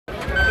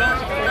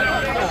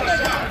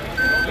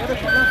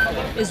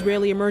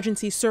Israeli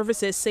emergency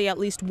services say at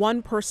least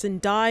one person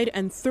died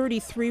and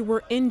 33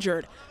 were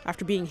injured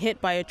after being hit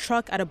by a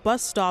truck at a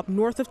bus stop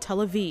north of Tel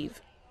Aviv.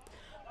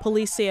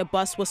 Police say a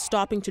bus was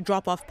stopping to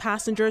drop off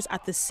passengers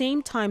at the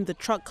same time the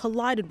truck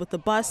collided with the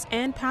bus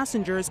and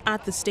passengers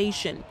at the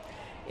station.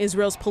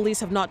 Israel's police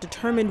have not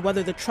determined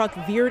whether the truck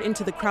veered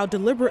into the crowd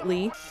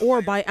deliberately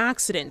or by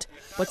accident,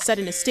 but said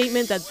in a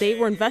statement that they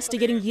were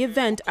investigating the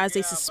event as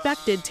a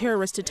suspected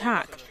terrorist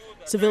attack.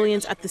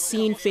 Civilians at the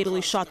scene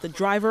fatally shot the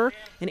driver,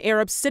 an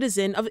Arab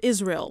citizen of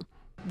Israel.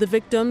 The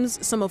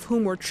victims, some of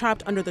whom were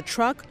trapped under the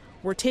truck,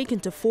 were taken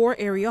to 4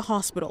 area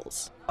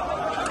hospitals.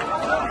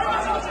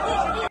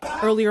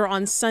 Earlier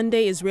on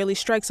Sunday, Israeli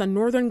strikes on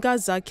northern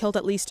Gaza killed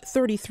at least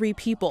 33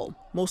 people,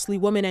 mostly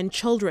women and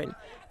children,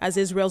 as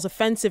Israel's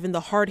offensive in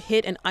the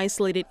hard-hit and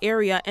isolated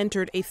area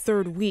entered a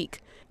 3rd week.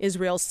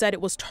 Israel said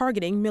it was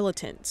targeting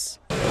militants.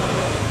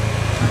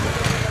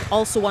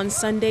 Also on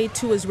Sunday,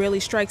 2 Israeli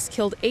strikes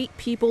killed 8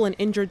 people and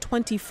injured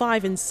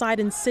 25 in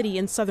Sidon City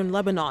in southern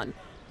Lebanon.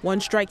 One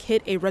strike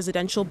hit a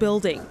residential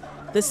building.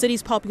 The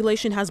city's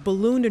population has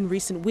ballooned in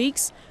recent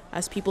weeks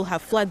as people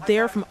have fled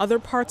there from other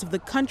parts of the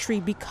country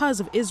because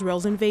of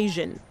Israel's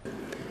invasion.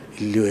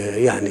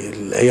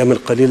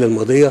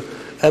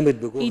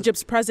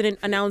 Egypt's president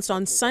announced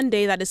on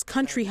Sunday that his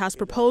country has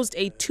proposed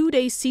a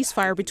 2-day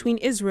ceasefire between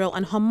Israel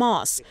and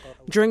Hamas,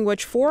 during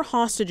which 4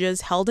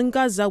 hostages held in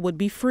Gaza would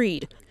be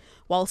freed.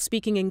 While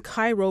speaking in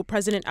Cairo,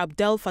 President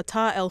Abdel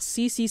Fattah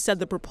el-Sisi said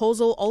the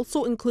proposal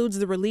also includes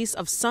the release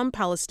of some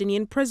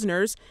Palestinian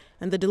prisoners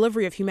and the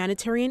delivery of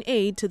humanitarian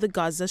aid to the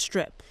Gaza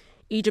Strip.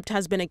 Egypt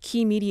has been a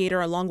key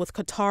mediator along with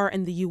Qatar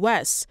and the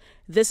U.S.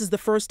 This is the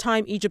first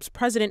time Egypt's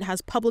president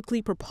has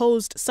publicly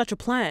proposed such a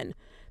plan.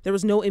 There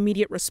was no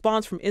immediate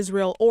response from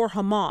Israel or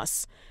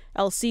Hamas.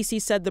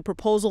 El-Sisi said the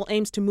proposal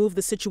aims to move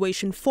the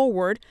situation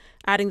forward,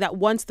 adding that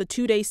once the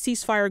 2-day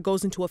ceasefire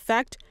goes into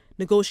effect,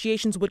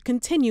 negotiations would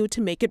continue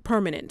to make it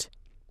permanent.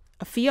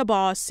 Afua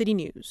Baah, City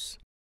News.